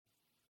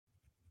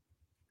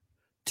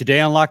Today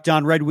on Locked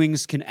On Red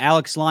Wings, can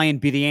Alex Lyon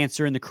be the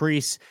answer in the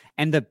crease?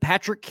 And the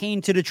Patrick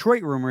Kane to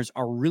Detroit rumors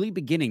are really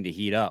beginning to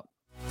heat up.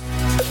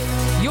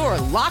 You're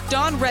Locked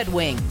On Red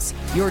Wings,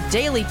 your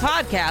daily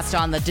podcast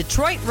on the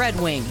Detroit Red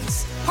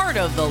Wings. Part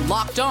of the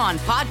Locked On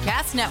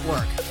Podcast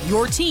Network,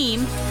 your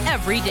team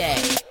every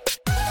day.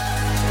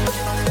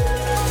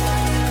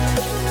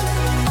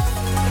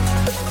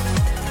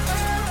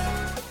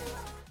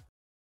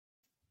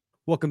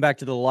 Welcome back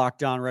to the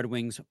Locked On Red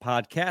Wings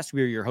podcast.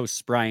 We are your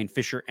hosts, Brian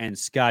Fisher and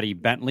Scotty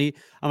Bentley.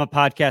 I'm a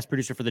podcast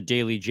producer for the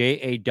daily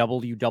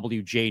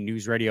JAWWJ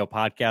News Radio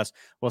podcast,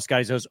 while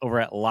Scotty's host over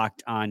at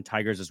Locked On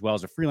Tigers, as well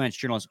as a freelance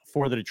journalist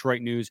for the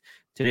Detroit News.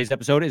 Today's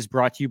episode is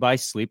brought to you by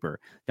Sleeper.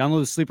 Download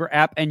the Sleeper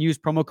app and use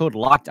promo code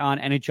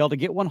LOCKEDONNHL to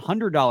get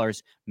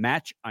 $100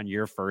 match on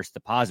your first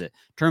deposit.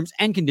 Terms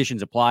and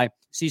conditions apply.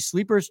 See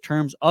Sleeper's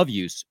terms of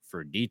use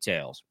for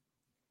details.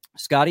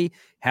 Scotty,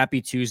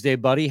 happy Tuesday,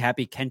 buddy.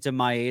 Happy Kenta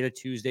Maeda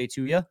Tuesday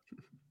to you.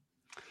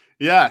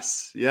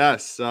 Yes.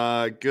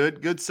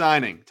 Good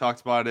signing. Talked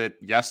about it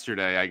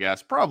yesterday, I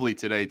guess. Probably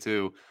today,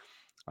 too,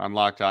 on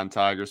Locked On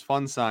Tigers.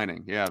 Fun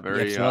signing. Yeah,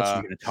 very so that's what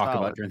we're going to talk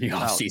about during the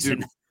offseason.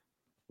 Dude,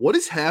 what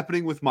is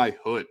happening with my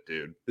hood,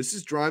 dude? This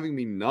is driving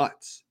me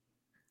nuts.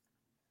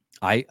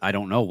 I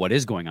don't know what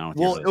is going on with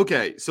your hood.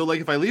 Okay. So,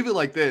 if I leave it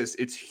like this,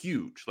 it's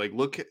huge.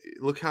 Look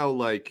how,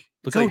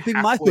 look how big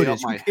my hood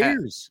is. Who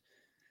cares?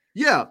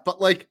 Yeah, but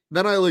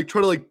then I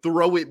try to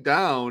throw it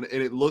down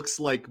and it looks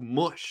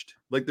mushed.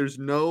 There's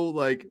no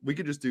we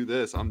could just do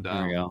this. I'm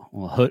down. There you go.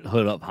 Well,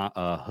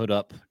 hood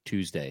up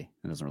Tuesday.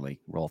 It doesn't really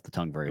roll off the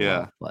tongue very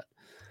well, but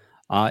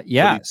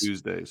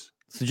Tuesdays.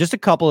 So just a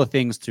couple of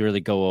things to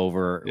really go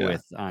over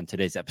with on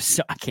today's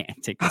episode. I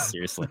can't take this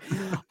seriously.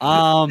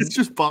 It's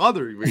just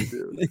bothering me,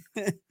 dude.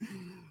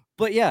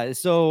 But yeah,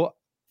 so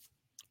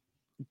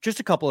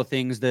just a couple of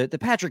things. The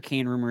Patrick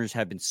Kane rumors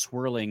have been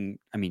swirling,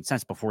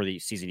 since before the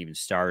season even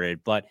started,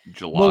 but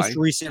most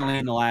recently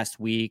in the last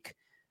week,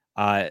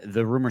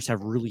 the rumors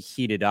have really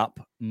heated up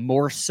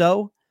more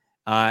so.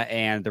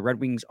 And the Red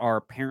Wings are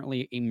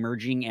apparently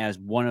emerging as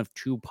one of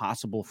two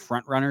possible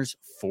front runners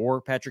for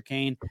Patrick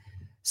Kane.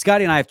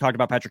 Scotty and I have talked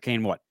about Patrick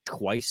Kane,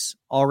 twice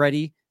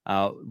already,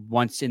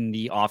 once in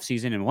the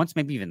offseason and once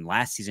maybe even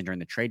last season during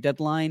the trade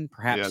deadline,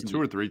 perhaps. Yeah,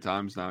 2 or 3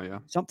 times now, yeah.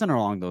 Something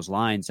along those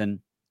lines.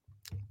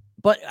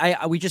 But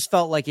we just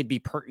felt like it'd be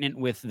pertinent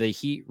with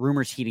the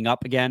rumors heating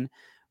up again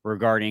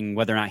regarding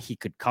whether or not he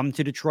could come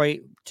to Detroit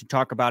to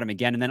talk about him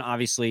again. And then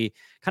obviously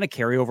kind of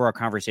carry over our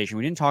conversation.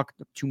 We didn't talk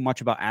too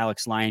much about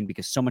Alex Lyon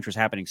because so much was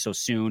happening so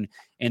soon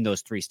in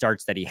those 3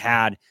 starts that he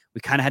had.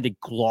 We kind of had to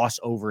gloss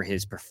over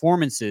his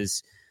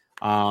performances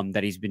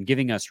that he's been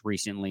giving us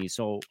recently.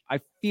 So I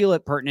feel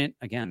it pertinent.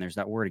 Again, there's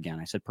that word again.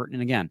 I said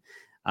pertinent again,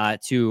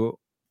 to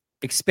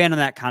expand on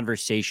that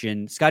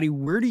conversation. Scotty,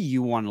 where do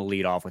you want to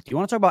lead off with? Do you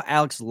want to talk about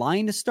Alex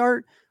Lyon to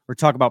start or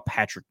talk about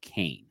Patrick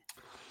Kane?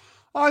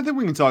 I think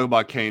we can talk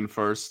about Kane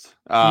first.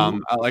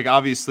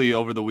 Obviously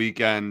over the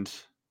weekend,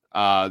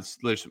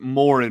 there's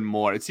more and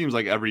more. It seems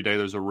like every day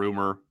there's a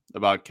rumor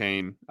about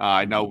Kane.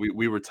 I know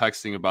we were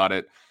texting about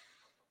it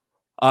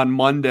on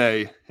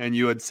Monday, and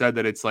you had said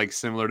that it's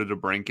similar to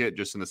DeBrincat,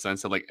 just in the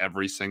sense that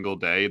every single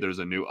day there's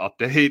a new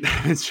update.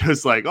 It's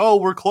just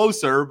we're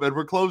closer, and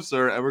we're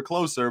closer, and we're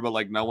closer,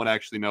 but no one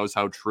actually knows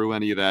how true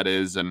any of that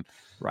is. And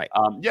right,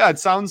 it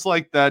sounds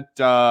like that.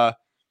 There's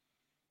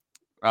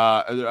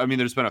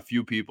been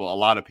a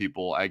lot of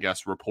people, I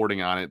guess,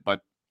 reporting on it,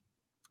 but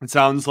it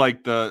sounds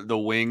like the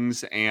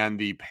Wings and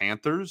the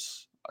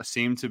Panthers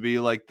seem to be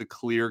the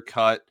clear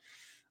cut.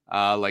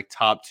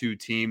 Top 2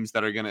 teams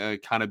that are going to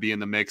kind of be in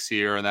the mix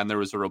here. And then there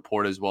was a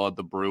report as well at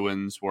the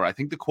Bruins where I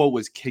think the quote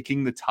was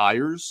kicking the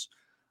tires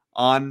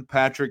on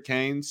Patrick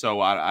Kane.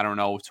 So I don't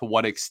know to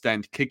what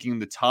extent kicking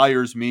the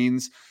tires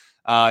means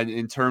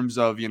in terms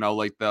of,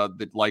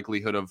 the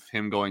likelihood of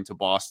him going to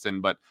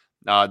Boston. But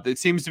it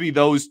seems to be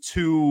those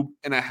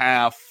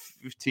 2.5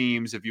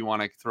 teams, if you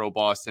want to throw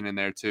Boston in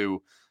there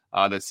too,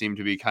 that seem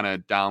to be kind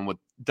of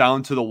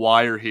down to the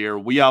wire here.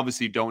 We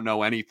obviously don't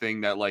know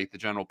anything that the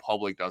general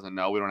public doesn't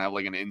know. We don't have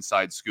an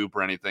inside scoop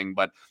or anything,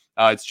 but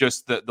it's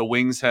just that the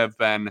Wings have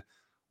been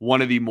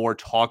one of the more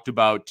talked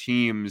about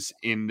teams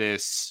in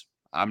this.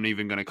 I'm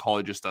even going to call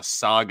it just a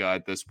saga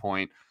at this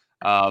point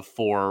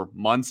for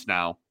months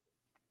now.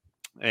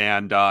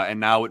 And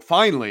now it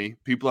finally,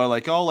 people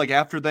are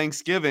after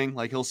Thanksgiving,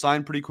 he'll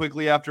sign pretty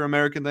quickly after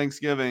American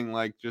Thanksgiving,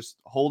 just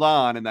hold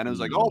on. And then it was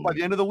by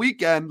the end of the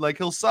weekend,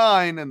 he'll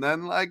sign. And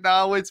then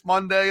now it's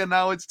Monday and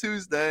now it's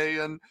Tuesday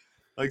and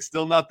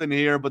still nothing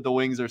here, but the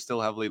Wings are still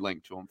heavily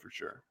linked to him for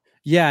sure.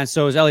 Yeah, and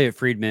so is Elliot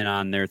Friedman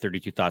on their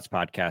 32 Thoughts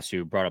podcast,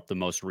 who brought up the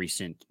most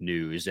recent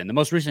news. And the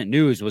most recent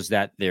news was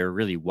that there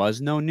really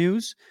was no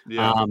news.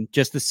 Yeah.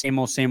 Just the same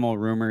old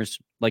rumors.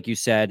 Like you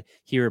said,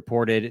 he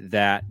reported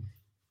that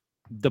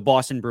the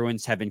Boston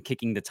Bruins have been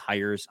kicking the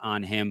tires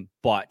on him,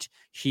 but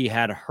he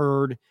had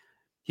heard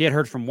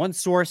from one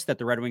source that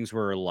the Red Wings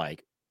were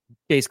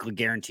basically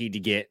guaranteed to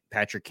get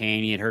Patrick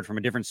Kane. He had heard from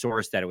a different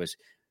source that it was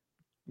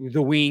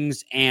the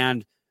Wings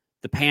and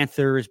the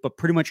Panthers, but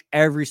pretty much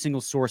every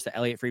single source that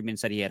Elliot Friedman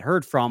said he had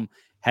heard from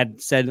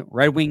had said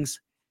Red Wings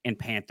and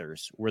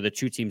Panthers were the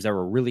two teams that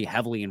were really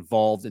heavily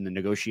involved in the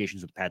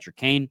negotiations with Patrick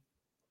Kane.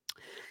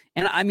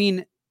 And I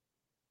mean,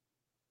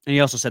 and he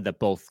also said that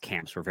both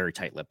camps were very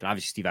tight-lipped. And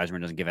obviously, Steve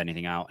Yzerman doesn't give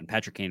anything out. And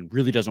Patrick Kane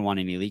really doesn't want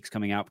any leaks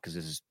coming out because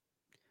this is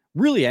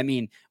really, I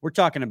mean, we're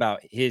talking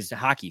about his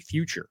hockey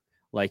future.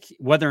 Like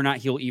whether or not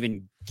he'll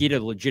even get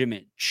a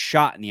legitimate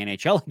shot in the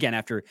NHL again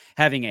after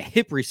having a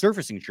hip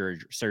resurfacing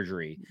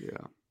surgery.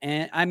 Yeah.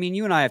 And I mean,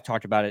 you and I have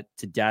talked about it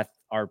to death,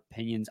 our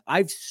opinions.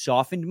 I've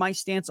softened my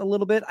stance a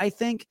little bit, I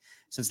think,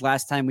 since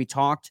last time we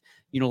talked.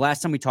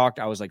 Last time we talked,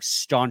 I was like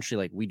staunchly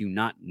like, we do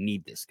not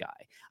need this guy.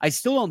 I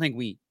still don't think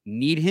we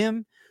need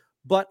him,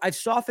 but I've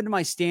softened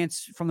my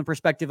stance from the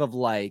perspective of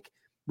like,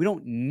 we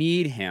don't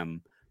need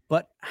him,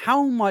 but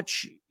how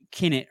much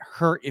can it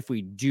hurt if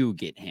we do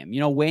get him?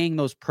 Weighing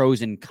those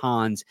pros and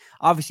cons.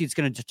 Obviously, it's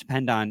going to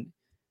depend on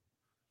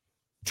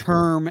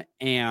term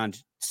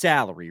and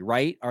salary,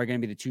 right? Are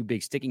going to be the two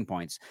big sticking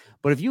points.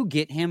 But if you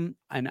get him,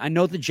 and I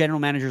know the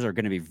general managers are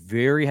going to be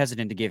very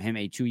hesitant to give him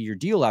a 2-year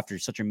deal after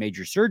such a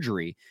major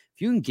surgery.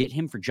 If you can get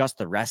him for just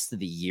the rest of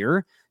the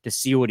year to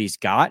see what he's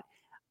got,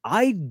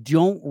 I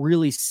don't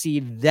really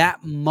see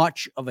that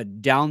much of a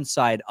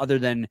downside other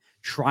than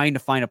trying to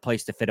find a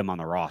place to fit him on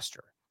the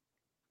roster.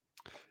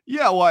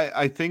 Yeah, well,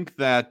 I think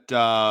that,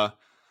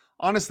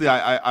 honestly,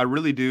 I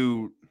really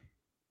do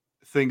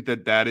think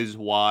that is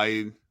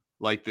why,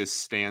 like, this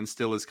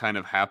standstill is kind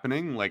of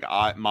happening. Like,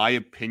 my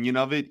opinion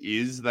of it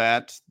is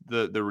that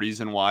the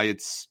reason why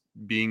it's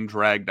being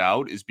dragged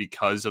out is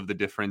because of the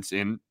difference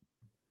in,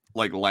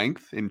 like,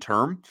 length in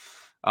term.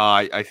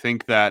 I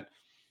think that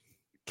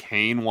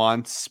Kane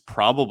wants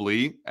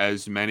probably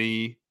as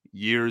many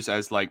years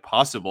as, like,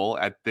 possible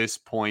at this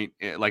point,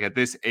 like, at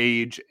this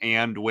age,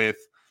 and with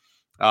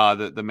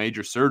the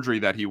major surgery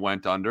that he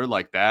went under,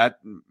 like that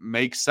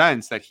makes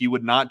sense that he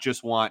would not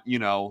just want,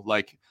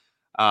 like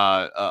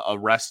a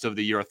rest of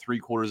the year, a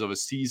 3/4 of a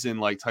season,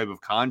 like type of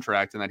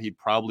contract, and that he'd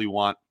probably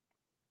want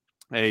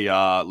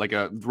like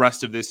a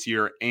rest of this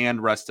year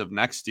and rest of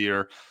next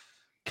year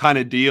kind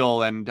of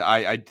deal. And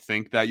I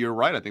think that you're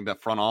right. I think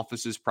that front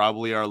offices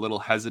probably are a little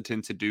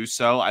hesitant to do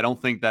so. I don't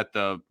think that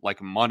the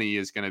like money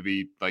is going to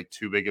be like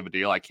too big of a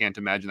deal. I can't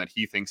imagine that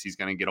he thinks he's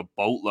going to get a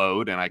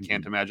boatload, and I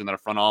can't imagine that a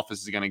front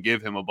office is going to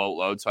give him a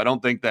boatload. So I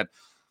don't think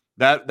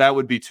that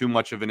would be too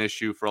much of an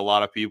issue for a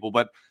lot of people.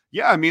 But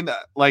yeah, I mean,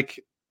 like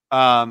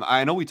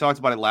I know we talked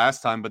about it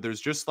last time, but there's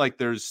just like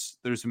there's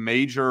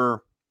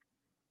major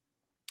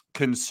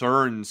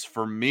concerns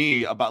for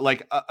me about,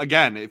 like,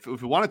 again, if we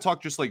want to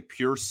talk just like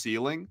pure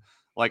ceiling,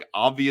 like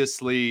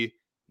obviously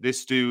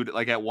this dude,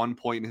 like at one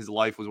point in his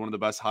life, was one of the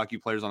best hockey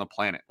players on the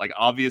planet. Like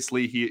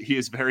obviously he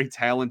is very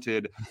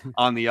talented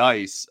on the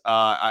ice.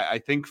 I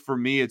think for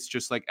me, it's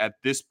just like at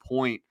this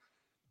point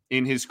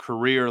in his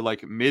career,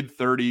 like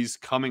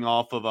mid-30s, coming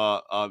off of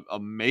a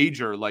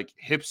major like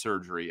hip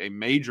surgery, a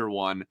major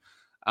one,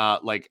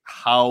 like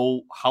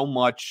how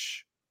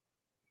much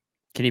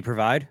can he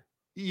provide?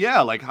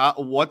 Yeah, like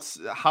who's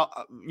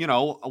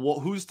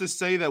to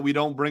say that we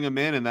don't bring him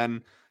in and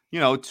then,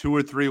 2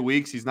 or 3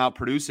 weeks he's not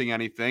producing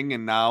anything,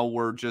 and now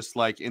we're just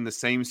like in the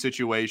same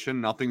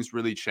situation. Nothing's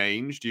really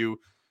changed. You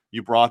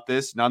brought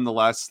this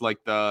nonetheless,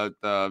 like the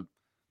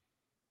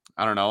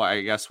I don't know,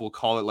 I guess we'll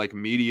call it like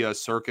media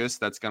circus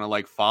that's going to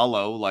like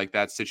follow like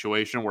that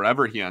situation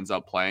wherever he ends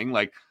up playing.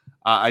 Like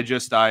I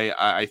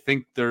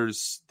think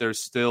there's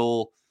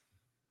still,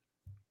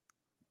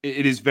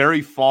 it is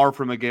very far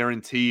from a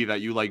guarantee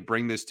that you like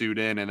bring this dude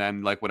in and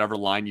then like whatever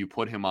line you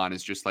put him on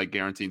is just like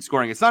guaranteed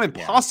scoring. It's not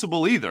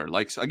impossible either.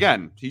 Like,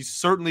 again, he's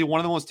certainly one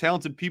of the most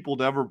talented people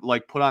to ever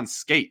like put on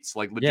skates,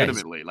 like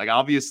legitimately. Like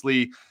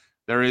obviously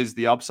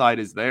the upside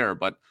is there,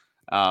 but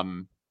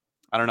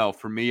I don't know.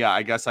 For me,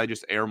 I guess I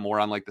just err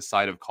more on like the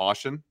side of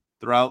caution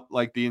throughout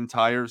like the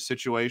entire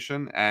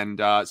situation.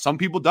 And some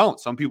people don't.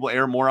 Some people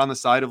err more on the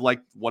side of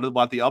like, what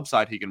about the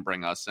upside he can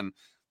bring us? And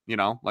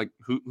like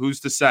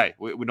who's to say?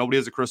 Nobody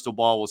has a crystal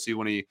ball. We'll see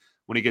when he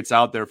gets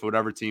out there for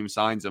whatever team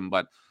signs him.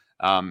 But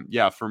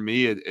yeah, for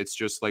me, it's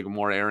just like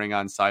more erring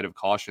on side of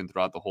caution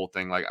throughout the whole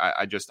thing. Like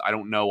I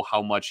don't know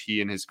how much he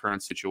in his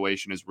current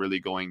situation is really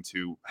going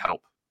to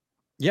help.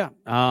 Yeah,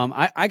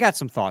 I got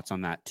some thoughts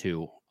on that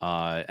too,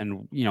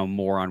 and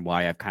more on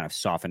why I've kind of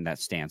softened that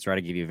stance. Right,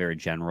 to give you a very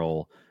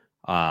general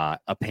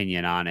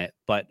opinion on it.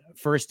 But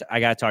first,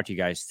 I got to talk to you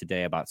guys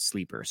today about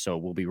Sleeper. So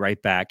we'll be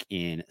right back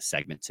in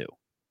segment 2.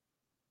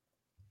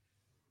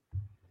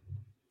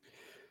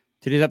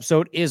 Today's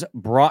episode is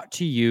brought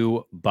to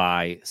you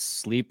by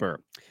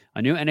Sleeper.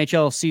 A new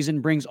NHL season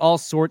brings all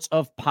sorts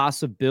of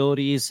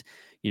possibilities.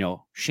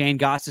 Shane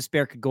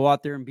Gostisbehere could go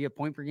out there and be a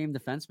point-per-game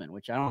defenseman,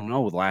 which I don't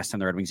know the last time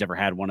the Red Wings ever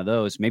had one of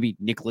those. Maybe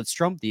Nick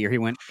Lidstrom, the year he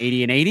went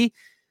 80-80.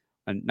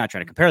 I'm not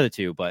trying to compare the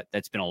two, but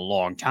that's been a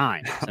long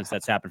time since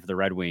that's happened for the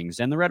Red Wings.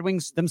 And the Red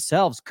Wings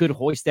themselves could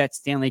hoist that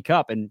Stanley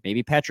Cup, and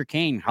maybe Patrick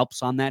Kane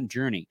helps on that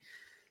journey.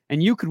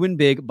 And you could win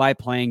big by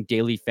playing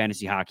daily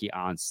fantasy hockey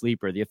on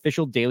Sleeper, the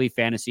official daily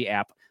fantasy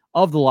app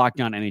of the Locked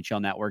On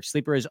NHL Network.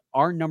 Sleeper is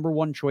our number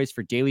one choice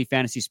for daily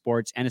fantasy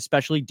sports and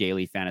especially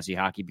daily fantasy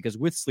hockey, because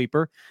with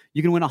Sleeper,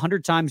 you can win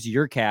 100 times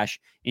your cash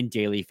in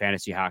daily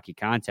fantasy hockey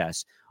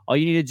contests. All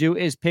you need to do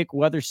is pick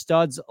whether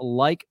studs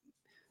like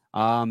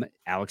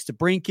Alex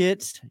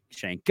DeBrincat,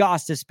 Shane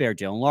Gostis, Bear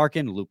Dylan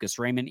Larkin, Lucas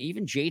Raymond,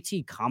 even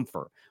JT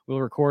Comfer will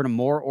record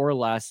more or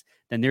less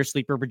than their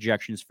sleeper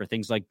projections for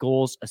things like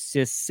goals,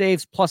 assists,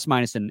 saves, plus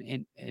minus,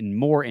 and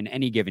more in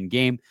any given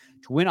game.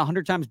 To win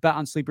 100 times bet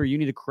on Sleeper, you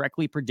need to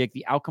correctly predict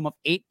the outcome of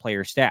 8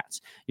 player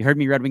stats. You heard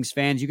me, Red Wings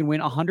fans. You can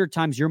win 100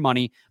 times your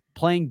money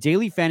playing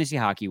daily fantasy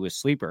hockey with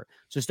Sleeper.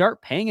 So start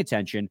paying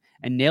attention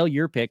and nail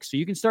your picks so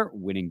you can start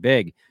winning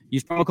big.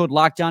 Use promo code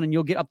LOCKDOWN and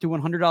you'll get up to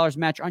 $100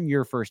 match on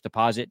your first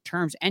deposit.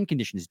 Terms and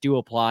conditions do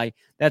apply.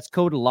 That's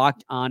code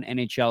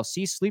LOCKEDONNHL.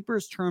 See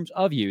Sleeper's terms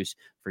of use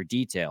for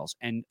details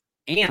and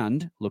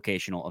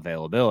locational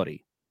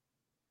availability.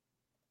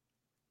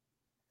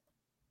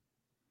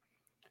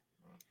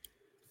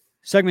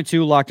 Segment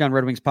 2, Locked On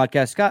Red Wings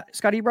podcast.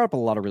 Scott, you brought up a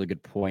lot of really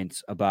good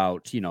points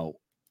about,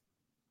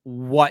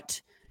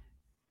 what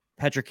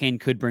Patrick Kane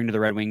could bring to the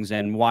Red Wings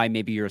and why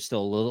maybe you're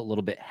still a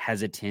little bit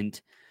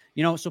hesitant.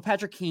 So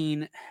Patrick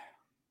Kane,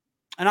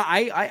 and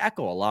I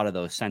echo a lot of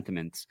those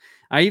sentiments.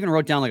 I even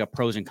wrote down like a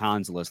pros and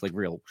cons list, like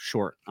real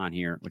short on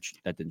here, which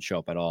that didn't show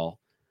up at all.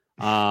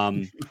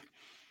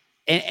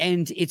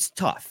 And it's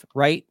tough,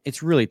 right?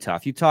 It's really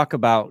tough. You talk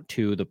about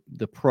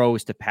the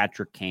pros to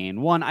Patrick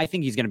Kane. One, I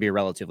think he's going to be a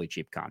relatively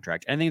cheap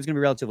contract. I think it's going to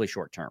be relatively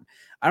short term.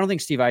 I don't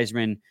think Steve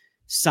Yzerman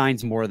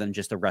signs more than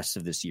just the rest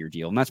of this year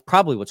deal. And that's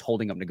probably what's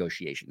holding up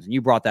negotiations. And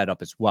you brought that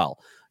up as well.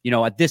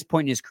 At this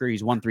point in his career,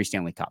 he's won 3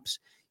 Stanley Cups.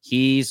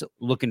 He's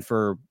looking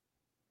for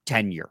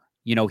tenure.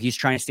 He's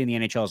trying to stay in the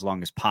NHL as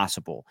long as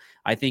possible.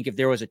 I think if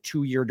there was a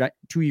 2-year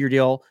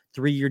deal,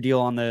 3-year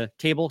deal on the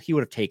table, he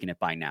would have taken it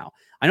by now.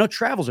 I know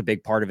travel's a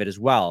big part of it as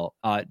well.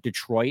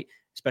 Detroit,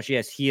 especially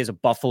as he is a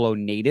Buffalo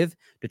native,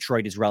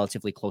 Detroit is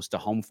relatively close to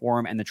home for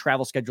him, and the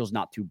travel schedule is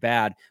not too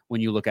bad when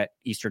you look at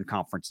Eastern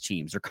Conference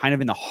teams. They're kind of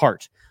in the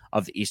heart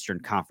of the Eastern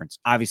Conference.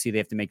 Obviously, they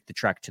have to make the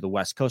trek to the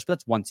West Coast, but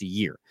that's once a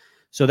year.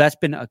 So that's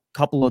been a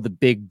couple of the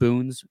big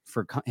boons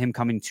for him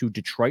coming to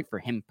Detroit for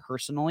him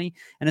personally.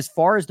 And as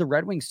far as the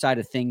Red Wings side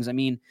of things, I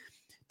mean,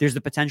 there's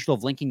the potential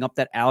of linking up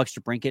that Alex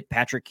DeBrincat,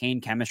 Patrick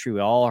Kane chemistry. We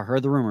all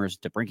heard the rumors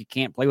DeBrincat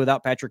can't play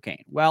without Patrick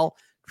Kane. Well,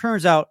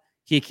 turns out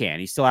he can.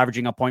 He's still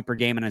averaging a point per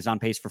game and is on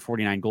pace for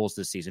 49 goals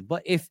this season.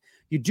 But if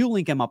you do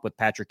link him up with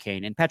Patrick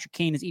Kane, and Patrick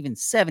Kane is even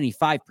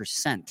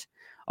 75%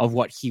 of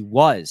what he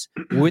was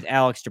with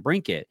Alex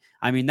DeBrincat,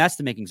 I mean, that's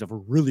the makings of a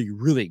really,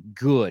 really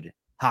good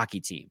hockey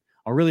team.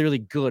 A really, really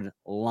good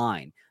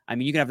line. I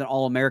mean, you can have an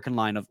all-American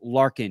line of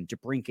Larkin,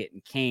 DeBrincat,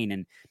 and Kane.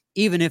 And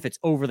even if it's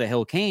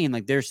over-the-hill Kane,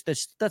 like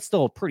that's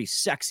still a pretty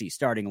sexy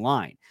starting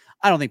line.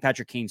 I don't think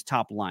Patrick Kane's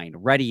top line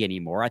ready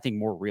anymore. I think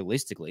more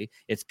realistically,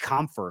 it's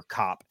Comfer,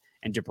 Kopp,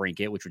 and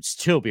DeBrincat, which would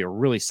still be a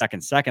really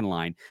second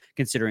line,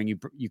 considering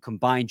you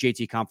combine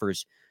JT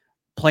Comfer's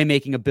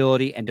playmaking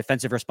ability and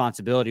defensive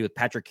responsibility with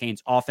Patrick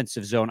Kane's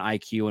offensive zone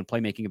IQ and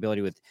playmaking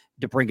ability with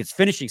DeBrincat's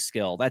finishing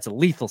skill. That's a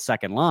lethal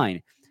second line.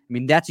 I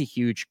mean, that's a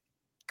huge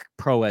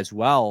pro as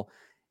well.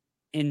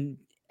 And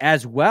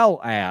as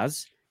well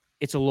as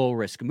it's a low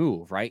risk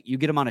move, right? You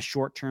get him on a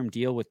short-term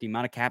deal with the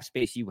amount of cap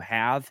space you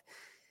have.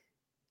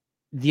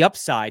 The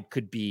upside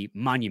could be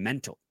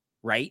monumental,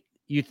 right?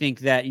 You think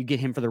that you get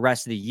him for the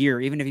rest of the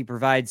year, even if he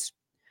provides,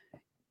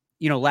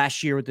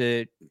 last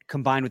year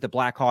combined with the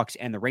Blackhawks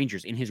and the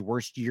Rangers in his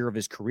worst year of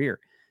his career,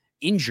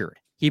 injured,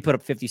 he put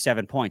up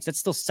 57 points. That's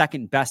still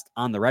second best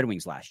on the Red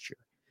Wings last year.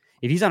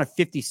 If he's on a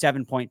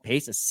 57-point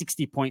pace, a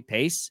 60-point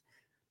pace,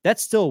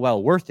 that's still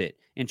well worth it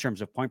in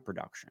terms of point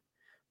production.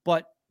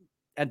 But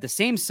at the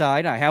same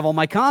side, I have all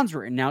my cons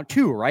written out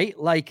too, right?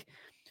 Like,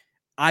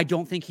 I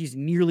don't think he's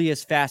nearly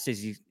as fast as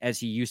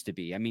he used to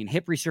be. I mean,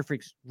 hip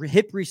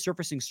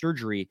resurfacing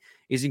surgery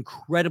is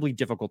incredibly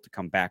difficult to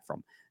come back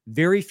from.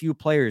 Very few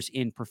players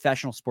in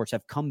professional sports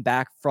have come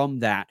back from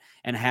that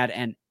and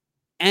had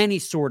any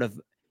sort of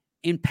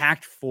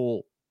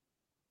impactful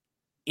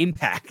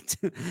impact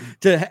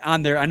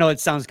on their. I know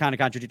it sounds kind of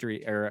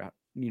contradictory or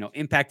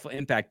impactful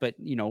impact, but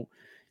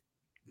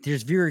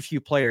there's very few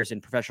players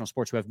in professional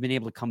sports who have been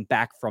able to come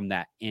back from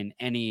that in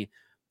any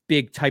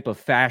big type of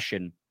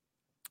fashion.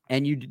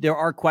 And there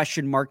are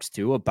question marks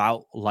too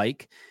about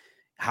like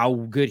how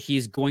good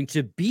he's going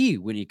to be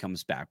when he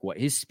comes back, what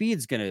his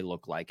speed's going to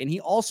look like. And he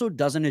also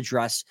doesn't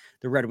address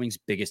the Red Wings'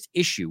 biggest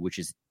issue, which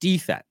is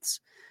defense.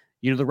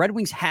 The Red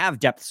Wings have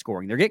depth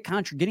scoring. They're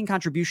getting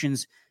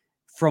contributions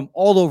from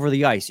all over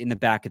the ice in the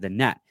back of the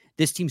net.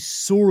 This team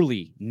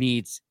sorely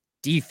needs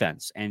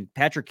defense, and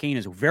Patrick Kane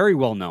is very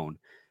well known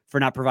for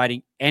not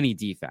providing any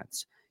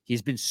defense.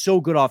 He's been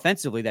so good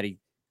offensively that he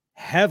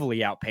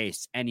heavily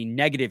outpaced any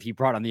negative he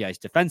brought on the ice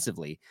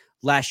defensively,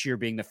 last year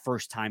being the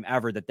first time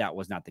ever that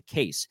was not the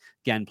case,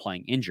 again,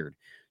 playing injured.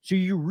 So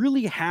you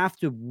really have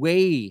to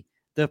weigh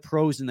the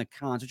pros and the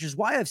cons, which is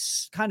why I've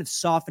kind of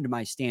softened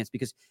my stance,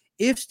 because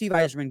if Steve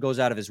Yzerman goes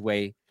out of his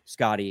way,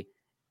 Scotty,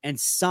 and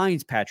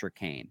signs Patrick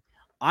Kane,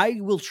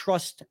 I will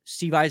trust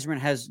Steve Yzerman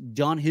has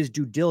done his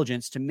due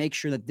diligence to make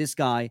sure that this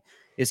guy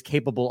is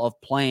capable of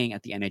playing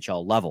at the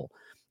NHL level.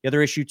 The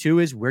other issue, too,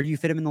 is where do you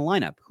fit him in the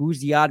lineup? Who's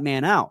the odd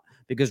man out?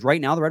 Because right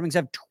now, the Red Wings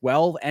have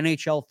 12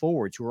 NHL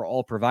forwards who are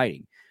all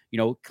providing.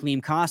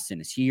 Klim Kostin,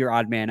 is he your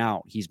odd man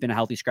out? He's been a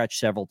healthy scratch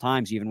several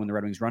times, even when the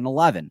Red Wings run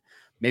 11.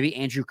 Maybe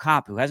Andrew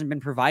Kopp, who hasn't been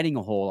providing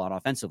a whole lot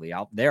offensively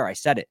out there. I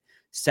said it.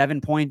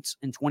 7 points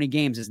in 20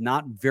 games is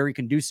not very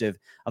conducive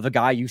of a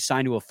guy you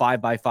signed to a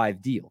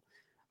 5x5 deal.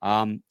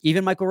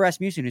 Even Michael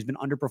Rasmussen, who's been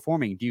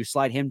underperforming, do you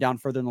slide him down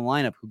further in the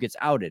lineup? Who gets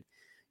outed?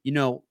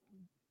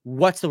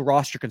 What's the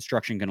roster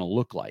construction going to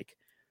look like?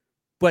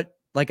 But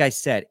like I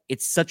said,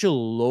 it's such a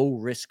low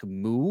risk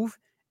move.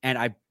 And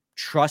I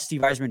trust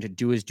Steve Yzerman to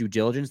do his due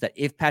diligence that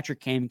if Patrick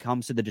Kane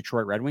comes to the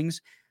Detroit Red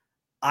Wings,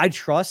 I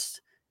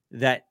trust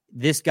that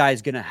this guy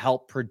is going to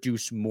help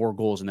produce more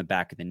goals in the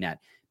back of the net.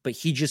 But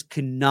he just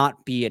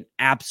cannot be an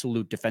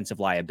absolute defensive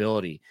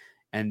liability.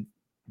 And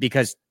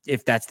because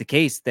if that's the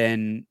case,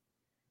 then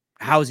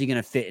how is he going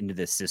to fit into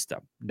this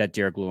system that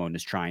Derek Lyon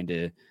is trying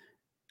to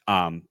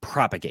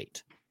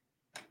propagate?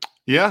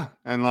 Yeah.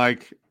 And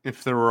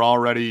if there were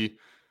already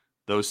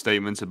those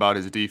statements about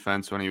his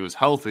defense when he was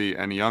healthy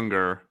and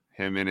younger,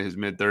 him in his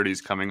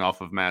mid-30s coming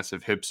off of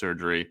massive hip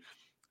surgery,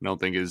 I don't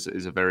think is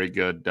a very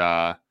good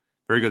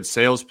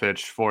sales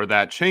pitch for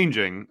that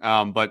changing.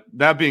 But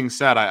that being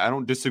said, I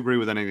don't disagree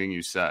with anything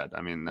you said.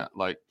 I mean,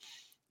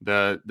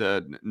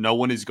 the no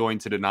one is going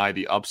to deny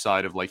the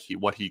upside of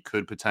what he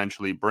could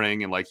potentially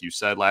bring. And like you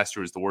said, last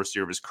year was the worst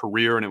year of his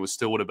career, and it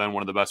still would have been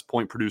one of the best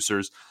point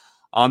producers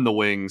on the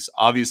Wings.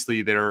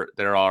 Obviously, there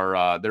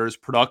is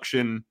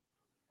production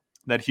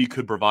that he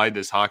could provide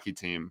this hockey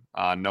team.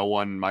 No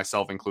one,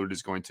 myself included,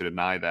 is going to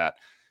deny that.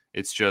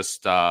 It's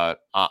just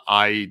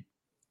I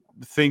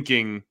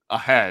thinking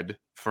ahead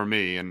for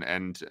me,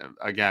 and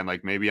again,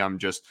 maybe I'm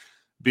just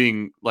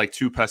being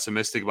too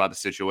pessimistic about the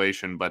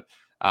situation, but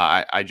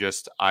I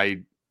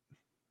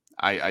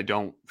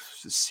don't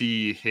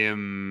see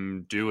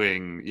him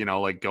doing,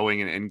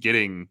 going and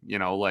getting,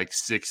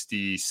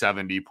 60,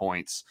 70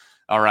 points,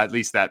 or at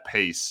least that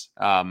pace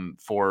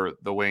for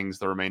the Wings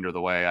the remainder of the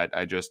way.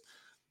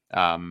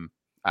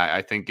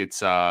 I think it's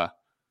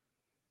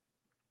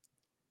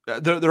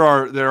there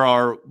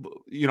are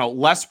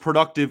less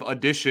productive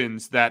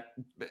additions that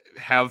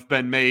have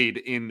been made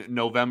in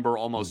November,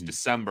 almost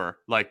December.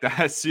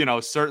 That's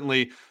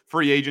certainly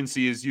free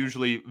agency is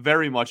usually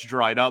very much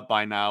dried up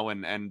by now,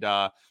 and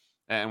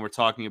we're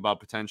talking about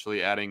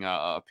potentially adding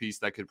a piece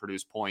that could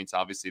produce points.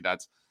 Obviously,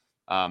 that's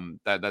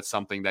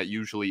something that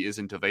usually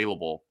isn't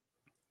available,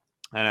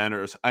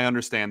 and I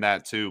understand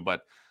that too.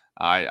 But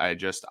I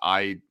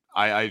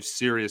have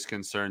serious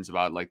concerns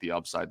about the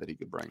upside that he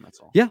could bring.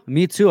 That's all. Yeah,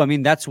 me too. I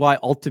mean, that's why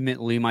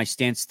ultimately my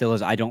stance still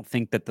is I don't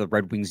think that the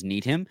Red Wings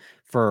need him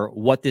for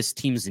what this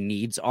team's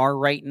needs are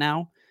right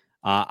now.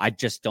 I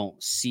just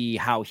don't see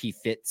how he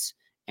fits.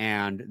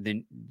 And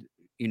then,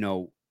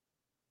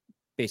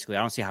 basically, I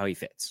don't see how he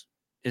fits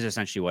is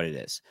essentially what it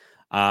is.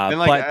 And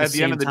but at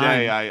the end of the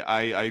day,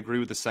 I agree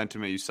with the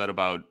sentiment you said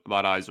about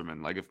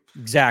Yzerman. If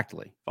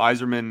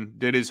Yzerman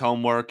did his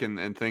homework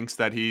and thinks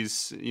that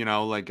he's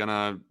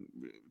gonna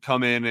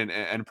come in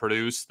and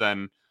produce,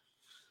 then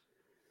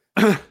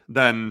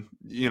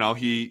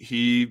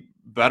he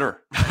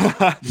better.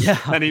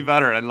 And he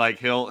better, and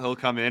he'll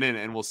come in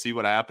and we'll see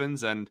what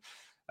happens. And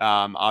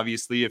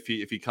obviously, if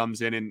he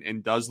comes in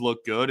and does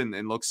look good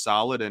and looks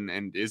solid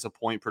and is a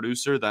point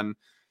producer, then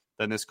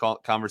this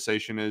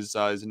conversation is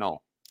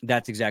null.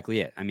 That's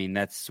exactly it. I mean,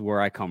 that's where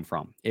I come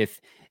from.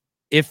 If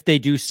they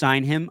do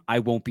sign him, I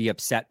won't be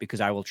upset because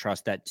I will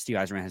trust that Steve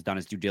Yzerman has done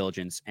his due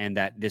diligence and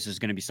that this is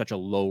going to be such a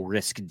low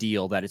risk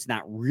deal that it's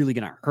not really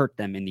going to hurt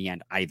them in the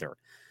end either.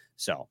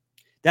 So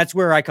that's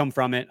where I come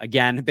from it.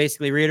 Again,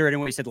 basically reiterating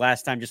what we said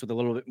last time, just with a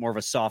little bit more of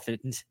a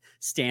softened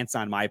stance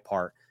on my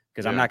part,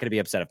 because I'm not going to be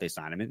upset if they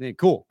sign him. I mean,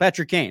 cool.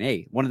 Patrick Kane,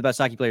 hey, one of the best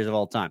hockey players of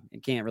all time. I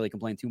can't really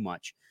complain too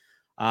much.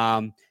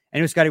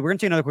 Anyway, Scotty, we're going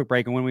to take another quick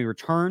break. And when we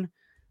return,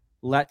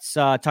 let's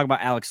talk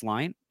about Alex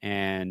Lyon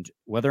and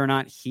whether or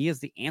not he is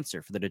the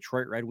answer for the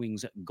Detroit Red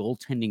Wings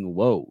goaltending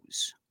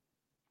woes.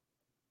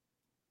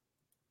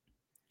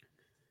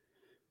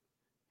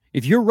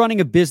 If you're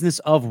running a business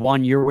of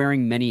one, you're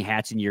wearing many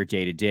hats in your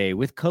day-to-day.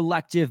 With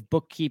Collective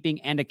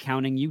bookkeeping and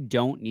accounting, you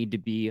don't need to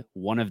be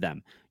one of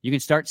them. You can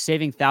start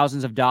saving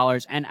thousands of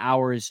dollars and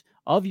hours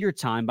of your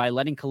time by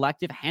letting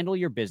Collective handle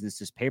your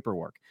business's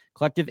paperwork.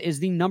 Collective is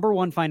the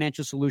 #1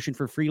 financial solution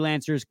for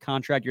freelancers,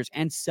 contractors,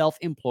 and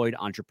self-employed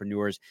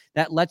entrepreneurs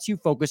that lets you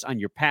focus on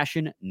your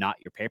passion, not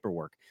your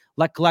paperwork.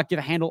 Let Collective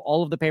handle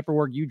all of the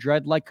paperwork you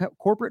dread, like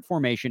corporate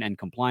formation and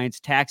compliance,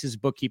 taxes,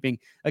 bookkeeping,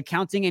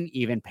 accounting, and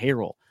even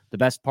payroll. The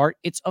best part,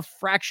 it's a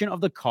fraction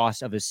of the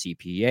cost of a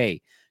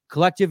CPA.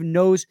 Collective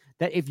knows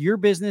that if your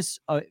business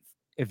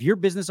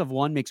of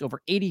one makes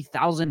over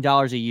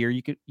 $80,000 a year,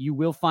 you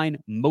will find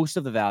most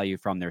of the value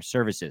from their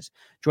services.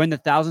 Join the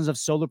thousands of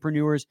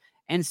solopreneurs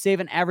and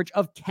save an average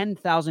of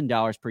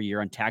 $10,000 per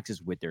year on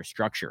taxes with their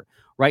structure.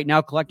 Right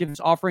now, Collective is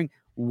offering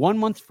 1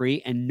 month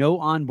free and no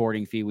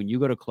onboarding fee when you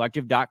go to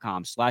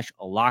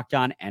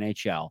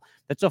collective.com/LockedOnNHL.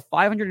 That's a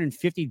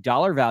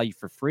 $550 value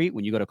for free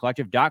when you go to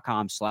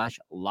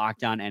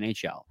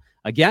collective.com/LockedOnNHL.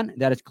 Again,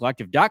 that is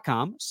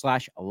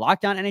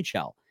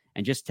collective.com/LockedOnNHL.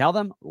 And just tell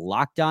them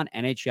Locked On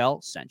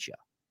NHL sent you.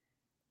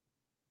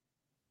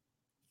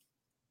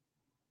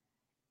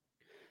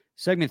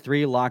 Segment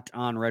 3, Locked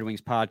On Red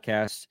Wings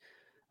podcast.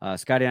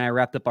 Scotty and I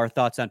wrapped up our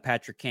thoughts on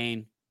Patrick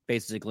Kane.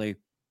 Basically,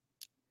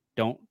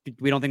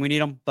 we don't think we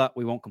need him, but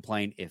we won't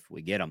complain if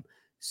we get him.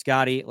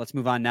 Scotty, let's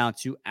move on now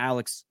to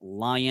Alex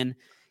Lyon.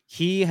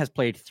 He has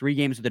played 3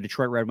 games with the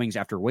Detroit Red Wings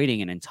after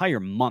waiting an entire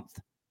month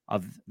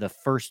of the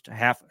first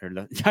half, or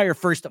the entire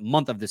first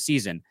month of the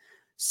season,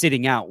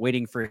 sitting out,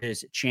 waiting for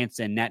his chance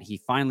in net. He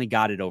finally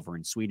got it over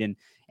in Sweden,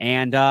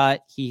 and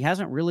he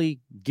hasn't really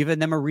given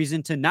them a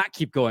reason to not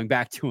keep going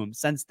back to him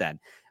since then.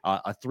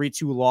 A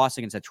 3-2 loss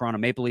against the Toronto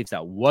Maple Leafs,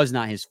 that was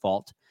not his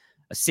fault.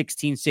 A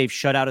 16-save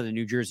shutout of the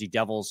New Jersey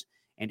Devils,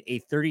 and a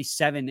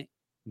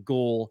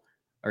 37-goal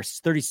or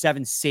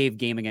 37-save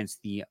game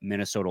against the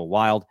Minnesota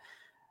Wild.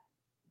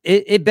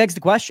 It begs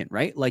the question,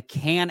 right? Like,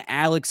 can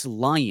Alex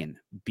Lyon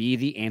be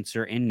the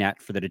answer in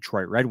net for the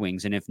Detroit Red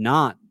Wings? And if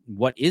not,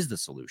 what is the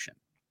solution?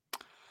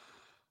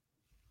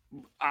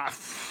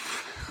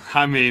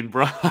 I mean,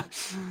 bro,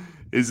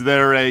 is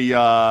there a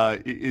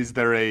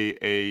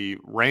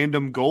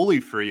random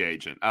goalie free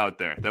agent out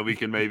there that we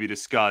can maybe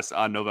discuss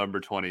on November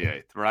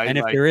 28th, right? And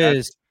if there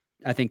is,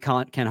 I think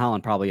Ken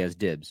Holland probably has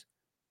dibs.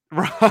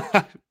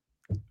 Right.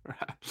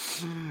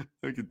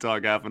 We could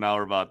talk half an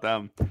hour about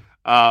them.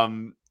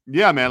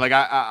 Yeah, man. Like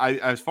I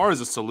as far as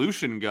a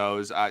solution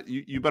goes,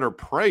 you better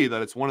pray that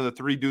it's one of the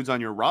 3 dudes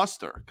on your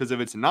roster. Because if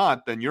it's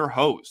not, then you're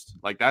host.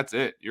 Like, that's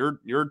it.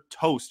 You're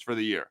toast for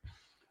the year.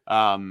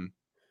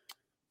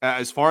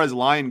 As far as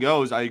Lyon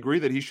goes, I agree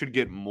that he should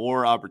get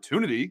more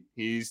opportunity.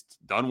 He's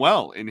done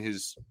well in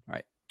his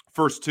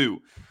first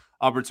 2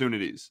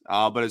 opportunities.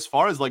 But as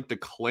far as like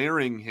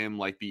declaring him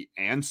like the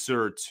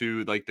answer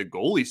to like the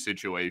goalie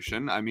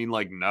situation, I mean,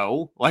 like,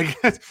 no, like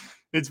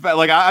it's bad.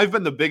 Like, I've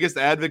been the biggest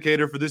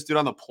advocate for this dude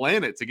on the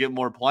planet to get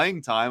more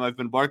playing time. I've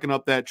been barking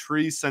up that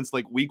tree since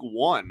like week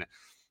 1.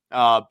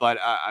 But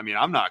I mean,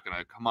 I'm not going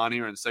to come on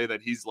here and say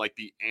that he's like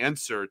the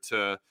answer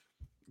to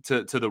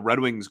the Red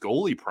Wings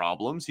goalie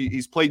problems.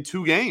 He's played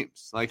 2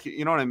 games. Like,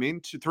 you know what I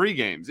mean? 3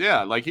 games.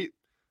 Yeah. Like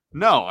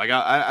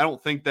I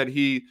don't think that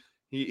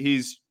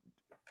he's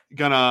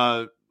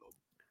gonna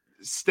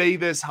stay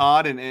this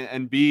hot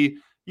and be,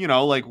 you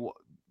know, like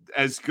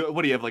as good.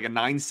 What do you have, like a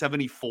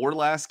 974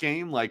 last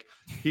game? Like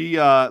he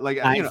like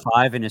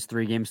 9.5 in his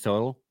 3 games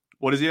total.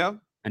 What does he have?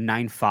 A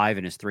 9.5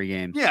 in his 3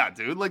 games. Yeah,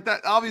 dude. Like that.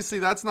 Obviously,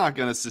 that's not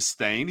gonna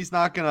sustain. He's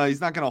not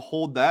gonna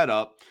hold that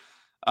up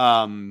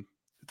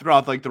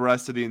throughout like the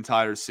rest of the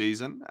entire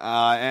season.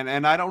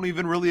 And I don't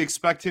even really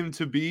expect him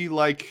to be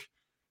like,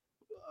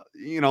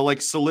 you know,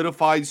 like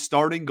solidified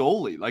starting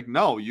goalie. Like,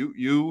 no,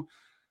 you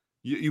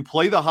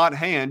play the hot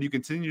hand. You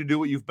continue to do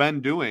what you've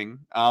been doing,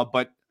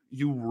 but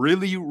you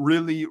really,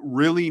 really,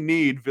 really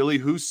need Ville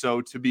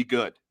Husso to be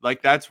good.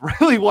 Like, that's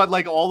really what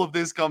like all of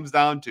this comes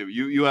down to.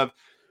 You have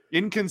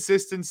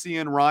inconsistency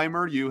in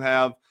Reimer. You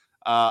have,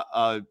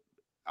 I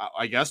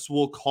guess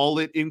we'll call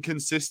it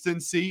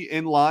inconsistency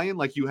in Lyon.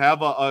 Like, you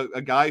have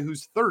a guy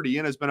who's 30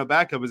 and has been a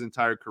backup his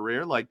entire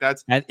career. Like,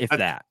 that's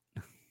that.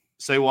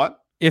 Say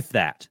what? If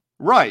that.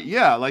 Right,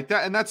 yeah, like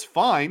that, and that's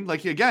fine.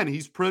 Like, again,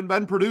 he's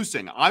been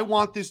producing. I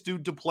want this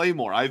dude to play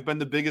more. I've been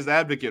the biggest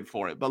advocate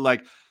for it, but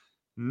like,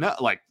 no,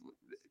 like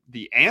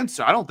the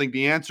answer. I don't think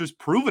the answer's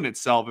proven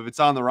itself if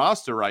it's on the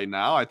roster right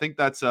now. I think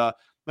that's an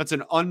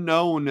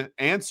unknown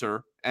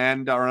answer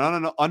or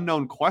an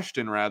unknown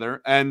question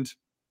rather. And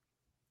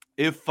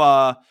if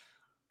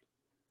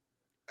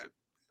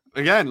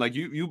again, like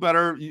you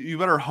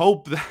better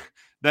hope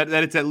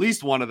that it's at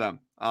least one of them.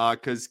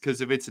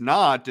 Because if it's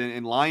not,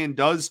 and Lyon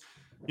does,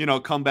 you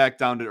know, come back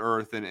down to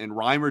earth, and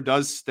Reimer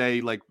does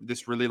stay like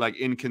this really like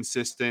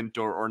inconsistent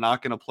or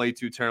not going to play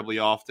too terribly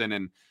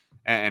often,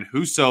 and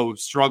Husso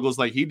struggles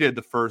like he did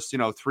the first, you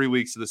know, 3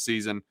 weeks of the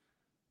season,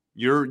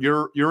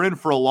 you're in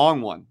for a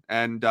long one.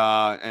 And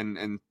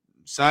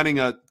signing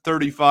a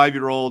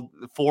 35-year-old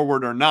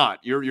forward or not,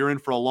 you're in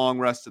for a long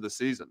rest of the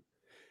season.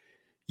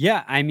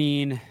 Yeah, I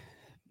mean,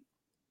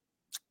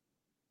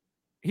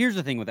 here's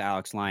the thing with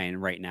Alex Lyon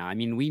right now. I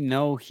mean, we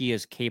know he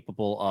is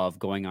capable of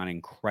going on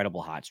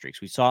incredible hot streaks.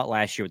 We saw it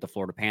last year with the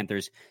Florida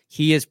Panthers.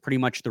 He is pretty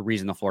much the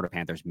reason the Florida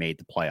Panthers made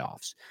the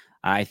playoffs.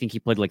 I think he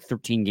played like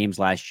 13 games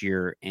last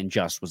year and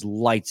just was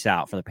lights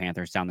out for the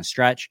Panthers down the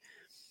stretch.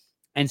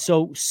 And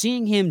so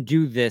seeing him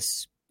do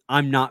this,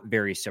 I'm not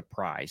very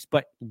surprised.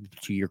 But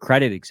to your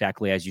credit,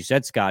 exactly as you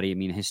said, Scotty, I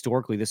mean,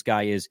 historically, this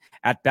guy is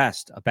at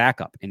best a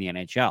backup in the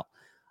NHL.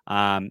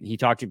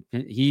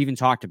 He even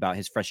talked about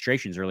his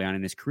frustrations early on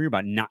in his career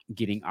about not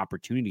getting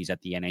opportunities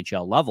at the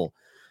NHL level.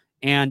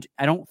 And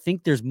I don't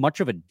think there's much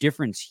of a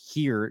difference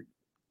here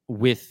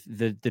with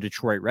the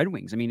Detroit Red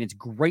Wings. I mean, it's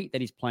great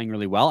that he's playing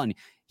really well. And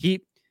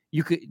he,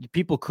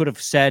 people could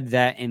have said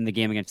that in the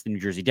game against the New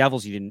Jersey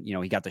Devils, he didn't,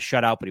 he got the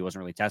shutout, but he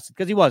wasn't really tested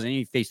because he wasn't.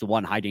 He faced the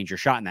one high danger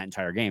shot in that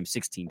entire game,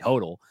 16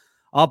 total.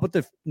 But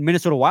the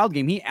Minnesota Wild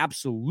game, he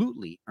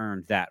absolutely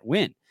earned that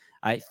win.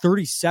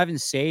 37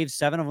 saves,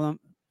 seven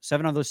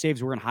of those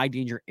saves were in high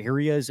danger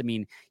areas. I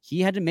mean, he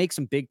had to make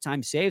some big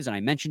time saves. And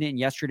I mentioned it in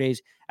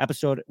yesterday's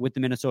episode with the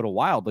Minnesota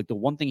Wild. Like the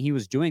one thing he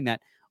was doing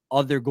that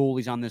other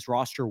goalies on this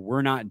roster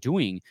were not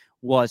doing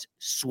was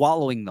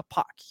swallowing the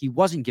puck. He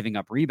wasn't giving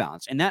up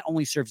rebounds. And that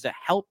only serves to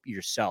help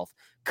yourself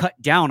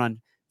cut down on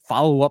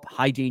follow-up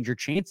high-danger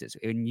chances.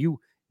 And you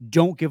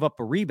don't give up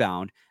a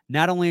rebound,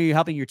 not only are you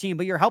helping your team,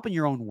 but you're helping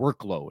your own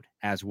workload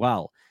as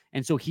well.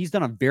 And so he's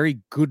done a very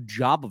good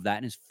job of that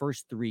in his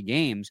first 3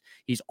 games.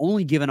 He's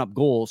only given up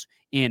goals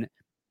in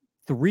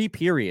 2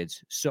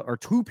 periods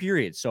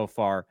so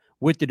far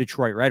with the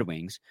Detroit Red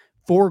Wings.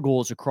 4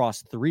 goals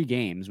across 3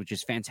 games, which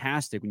is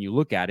fantastic when you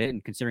look at it.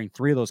 And considering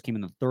 3 of those came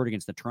in the third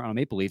against the Toronto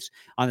Maple Leafs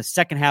on the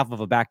second half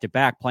of a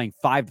back-to-back, playing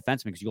 5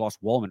 defensemen because you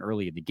lost Wallman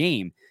early in the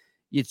game,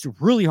 it's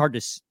really hard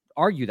to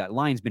argue that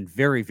line's been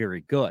very,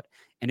 very good.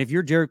 And if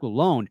you're Derek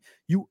Lalonde,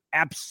 you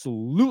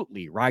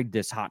absolutely ride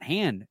this hot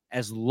hand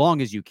as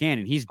long as you can.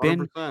 And he's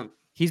been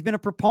 100%. A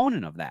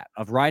proponent of that,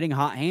 of riding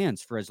hot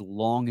hands for as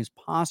long as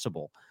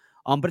possible.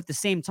 But at the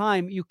same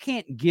time, you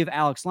can't give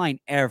Alex Lyon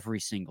every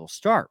single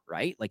start,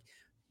 right? Like,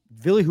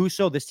 Ville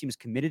Husso, this team is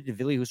committed to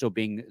Ville Husso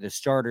being the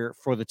starter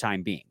for the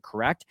time being,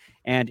 correct?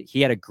 And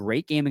he had a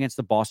great game against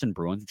the Boston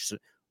Bruins, which is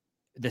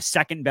the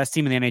second best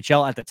team in the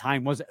NHL at the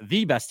time, was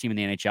the best team in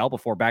the NHL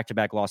before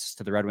back-to-back losses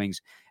to the Red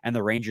Wings and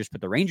the Rangers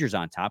put the Rangers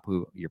on top,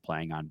 who you're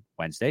playing on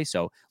Wednesday.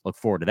 So look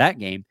forward to that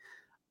game.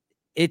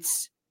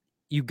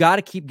 You got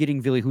to keep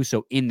getting Ville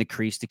Husso in the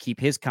crease to keep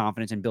his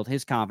confidence and build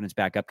his confidence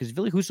back up, because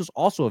Ville Husso is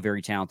also a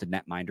very talented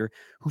netminder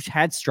who's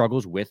had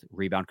struggles with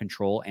rebound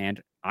control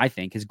and, I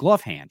think, his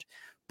glove hand.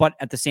 But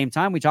at the same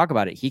time, we talk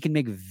about it, he can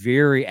make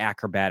very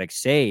acrobatic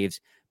saves,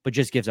 but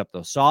just gives up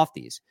those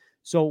softies.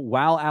 So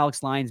while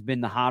Alex Lyon's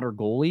been the hotter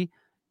goalie,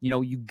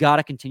 you got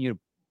to continue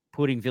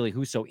putting Ville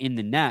Husso in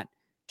the net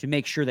to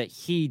make sure that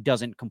he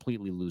doesn't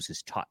completely lose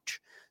his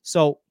touch.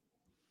 So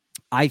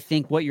I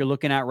think what you're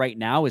looking at right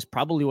now is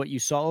probably what you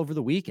saw over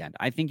the weekend.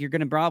 I think you're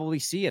going to probably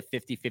see a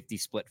 50-50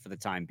 split for the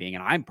time being,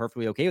 and I'm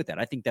perfectly okay with that.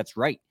 I think that's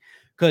right.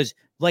 Because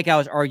like I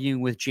was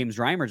arguing with James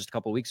Reimer just a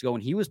couple of weeks ago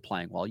when he was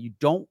playing well, you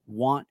don't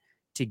want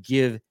to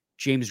give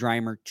James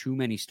Reimer too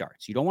many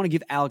starts. You don't want to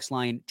give Alex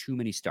Lyon too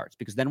many starts,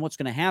 because then what's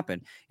going to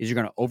happen is you're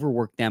going to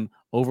overwork them,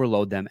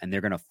 overload them, and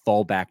they're going to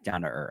fall back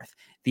down to earth.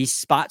 These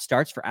spot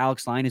starts for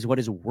Alex Lyon is what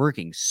is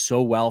working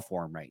so well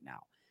for him right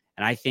now.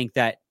 And I think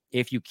that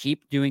if you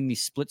keep doing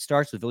these split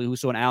starts with Ville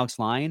Husso and Alex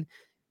Lyon,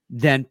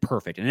 then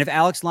perfect. And if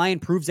Alex Lyon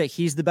proves that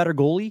he's the better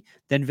goalie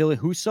than Ville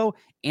Husso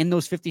in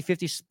those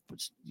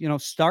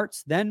 50-50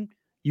 starts, then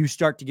you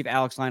start to give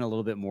Alex Lyon a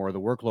little bit more of the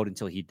workload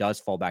until he does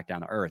fall back down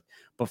to earth.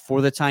 But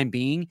for the time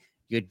being,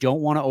 you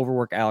don't want to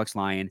overwork Alex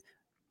Lyon.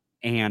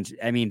 And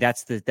I mean,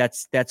 that's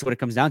what it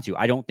comes down to.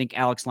 I don't think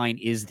Alex Lyon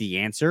is the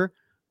answer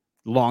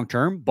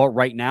long-term, but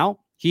right now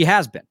he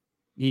has been.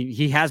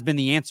 He has been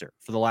the answer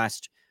for the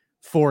last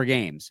 4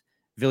 games.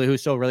 Ville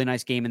Husso, really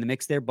nice game in the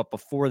mix there. But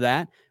before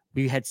that,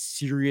 we had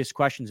serious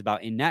questions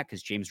about in net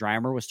because James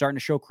Reimer was starting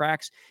to show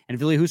cracks and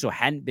Ville Husso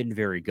hadn't been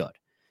very good.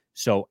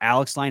 So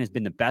Alex Lyon has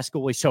been the best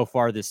goalie so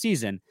far this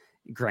season,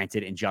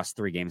 granted in just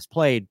 3 games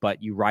played,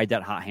 but you ride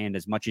that hot hand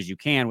as much as you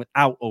can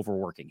without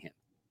overworking him.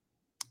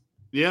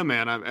 Yeah,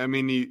 man. I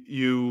mean,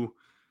 you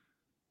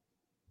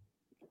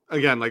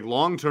again, like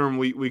long-term,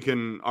 we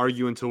can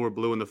argue until we're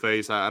blue in the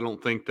face. I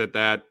don't think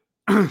that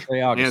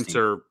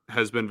answer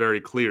has been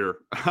very clear.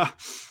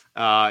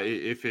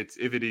 If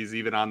it is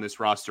even on this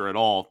roster at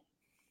all.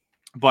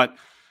 But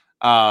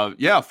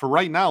for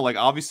right now, like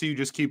obviously you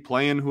just keep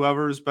playing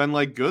whoever's been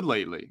like good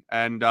lately,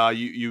 and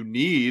you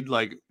need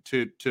like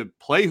to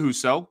play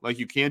Husso. Like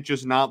you can't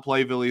just not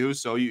play Ville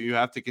Husso. You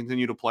have to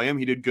continue to play him.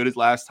 He did good his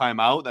last time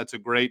out. That's a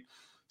great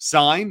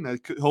sign. That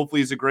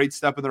hopefully is a great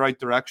step in the right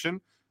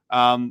direction.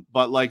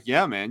 But like,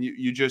 yeah, man,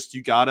 you just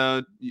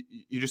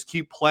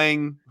keep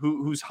playing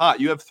who's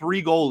hot. You have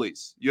 3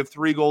 goalies. You have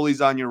 3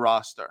 goalies on your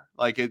roster.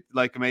 Like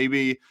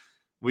maybe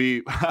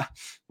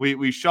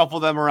we shuffle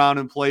them around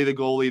and play the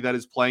goalie that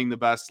is playing the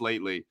best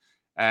lately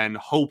and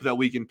hope that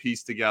we can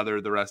piece together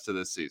the rest of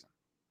this season.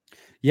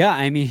 Yeah,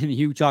 I mean,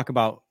 you talk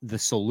about the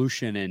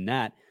solution in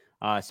that.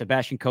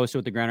 Sebastian Costa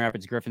with the Grand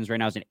Rapids Griffins right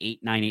now is an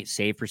 .898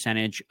 save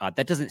percentage.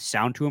 That doesn't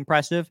sound too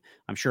impressive.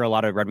 I'm sure a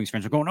lot of Red Wings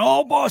fans are going,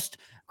 oh, bust.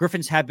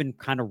 Griffins have been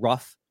kind of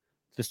rough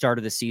the start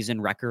of the season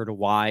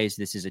record-wise.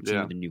 This is a team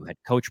with a new head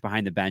coach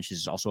behind the bench. This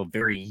is also a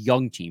very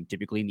young team,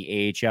 typically in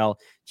the AHL.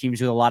 Teams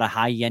with a lot of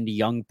high-end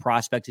young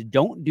prospects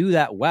don't do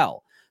that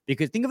well.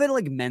 Because think of it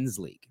like men's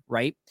league,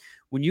 right?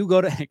 When you go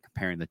to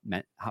comparing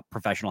the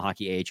professional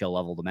hockey AHL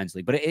level to men's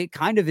league, but it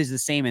kind of is the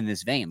same in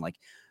this vein. Like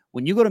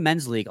when you go to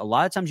men's league, a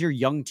lot of times your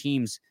young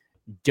teams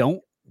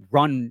don't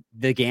run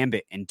the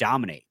gambit and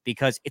dominate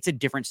because it's a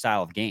different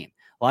style of game.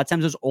 A lot of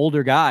times those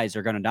older guys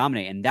are going to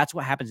dominate, and that's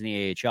what happens in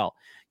the AHL.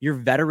 Your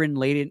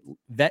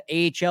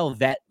AHL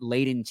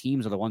vet-laden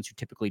teams are the ones who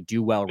typically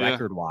do well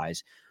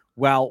record-wise.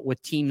 Well,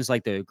 with teams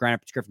like the Grand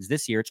Rapids Griffins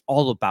this year, it's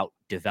all about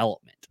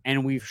development.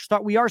 And we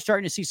are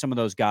starting to see some of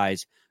those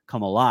guys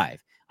come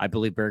alive. I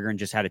believe Bergeron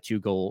just had a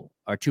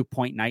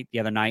 2-point night the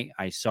other night.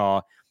 I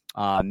saw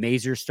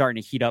Mazur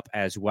starting to heat up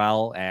as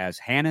well as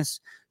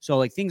Hannes. So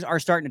like things are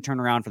starting to turn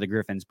around for the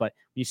Griffins. But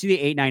when you see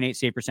the .898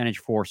 save percentage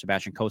for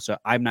Sebastian Cossa,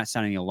 I'm not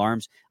sounding the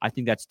alarms. I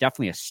think that's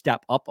definitely a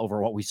step up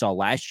over what we saw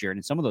last year. And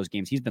in some of those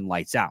games, he's been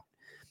lights out.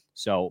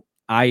 So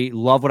I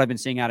love what I've been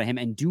seeing out of him.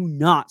 And do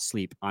not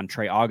sleep on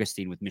Trey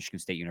Augustine with Michigan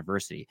State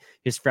University.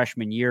 His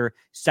freshman year,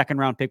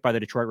 second-round pick by the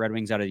Detroit Red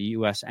Wings out of the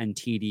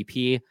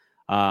USNTDP.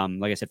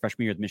 Like I said,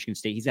 freshman year with Michigan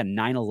State, he's got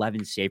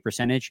 911 save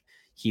percentage.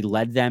 He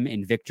led them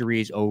in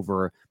victories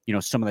over,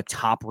 some of the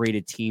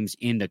top-rated teams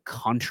in the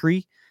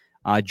country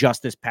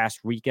just this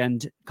past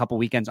weekend, a couple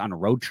weekends on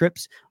road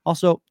trips.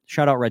 Also,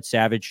 shout out Red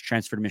Savage,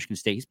 transferred to Michigan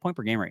State. He's point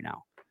per game right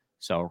now.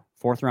 So,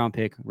 fourth-round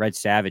pick, Red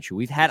Savage, who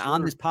we've had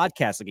on this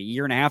podcast like a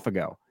year and a half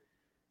ago.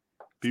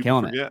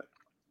 People forget.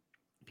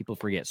 People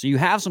forget. So, you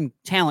have some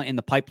talent in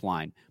the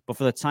pipeline, but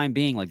for the time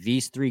being, like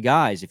these three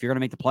guys, if you're going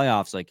to make the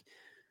playoffs, like,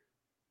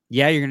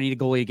 yeah, you're going to need a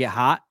goalie to get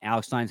hot.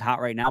 Alex Stein's hot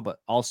right now, but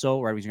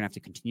also Red Wings are going to have to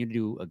continue to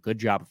do a good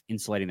job of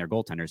insulating their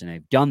goaltenders, and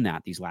they've done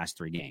that these last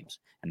 3 games,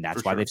 and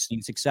that's why they've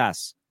seen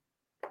success.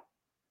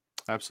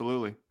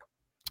 Absolutely.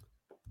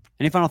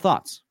 Any final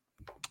thoughts?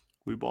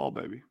 We ball,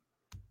 baby.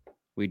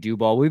 We do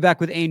ball. We'll be back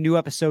with a new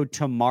episode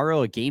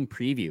tomorrow, a game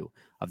preview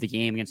of the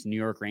game against the New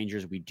York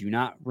Rangers. We did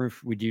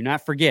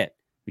not forget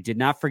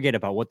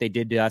about what they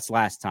did to us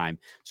last time.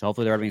 So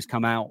hopefully the Red Wings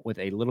come out with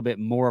a little bit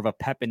more of a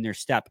pep in their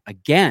step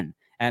again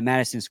at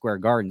Madison Square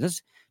Garden.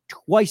 This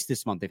twice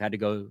this month they've had to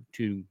go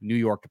to New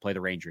York to play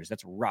the Rangers.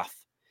 That's rough.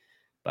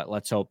 But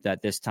let's hope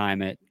that this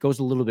time it goes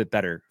a little bit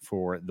better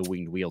for the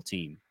Winged Wheel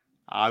team.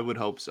 I would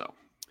hope so.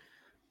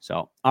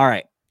 So, all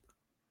right.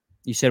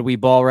 You said we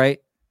ball, right?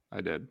 I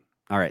did.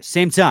 All right.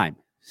 Same time,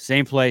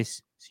 same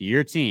place. See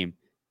your team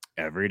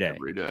every day.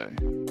 Every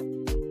day.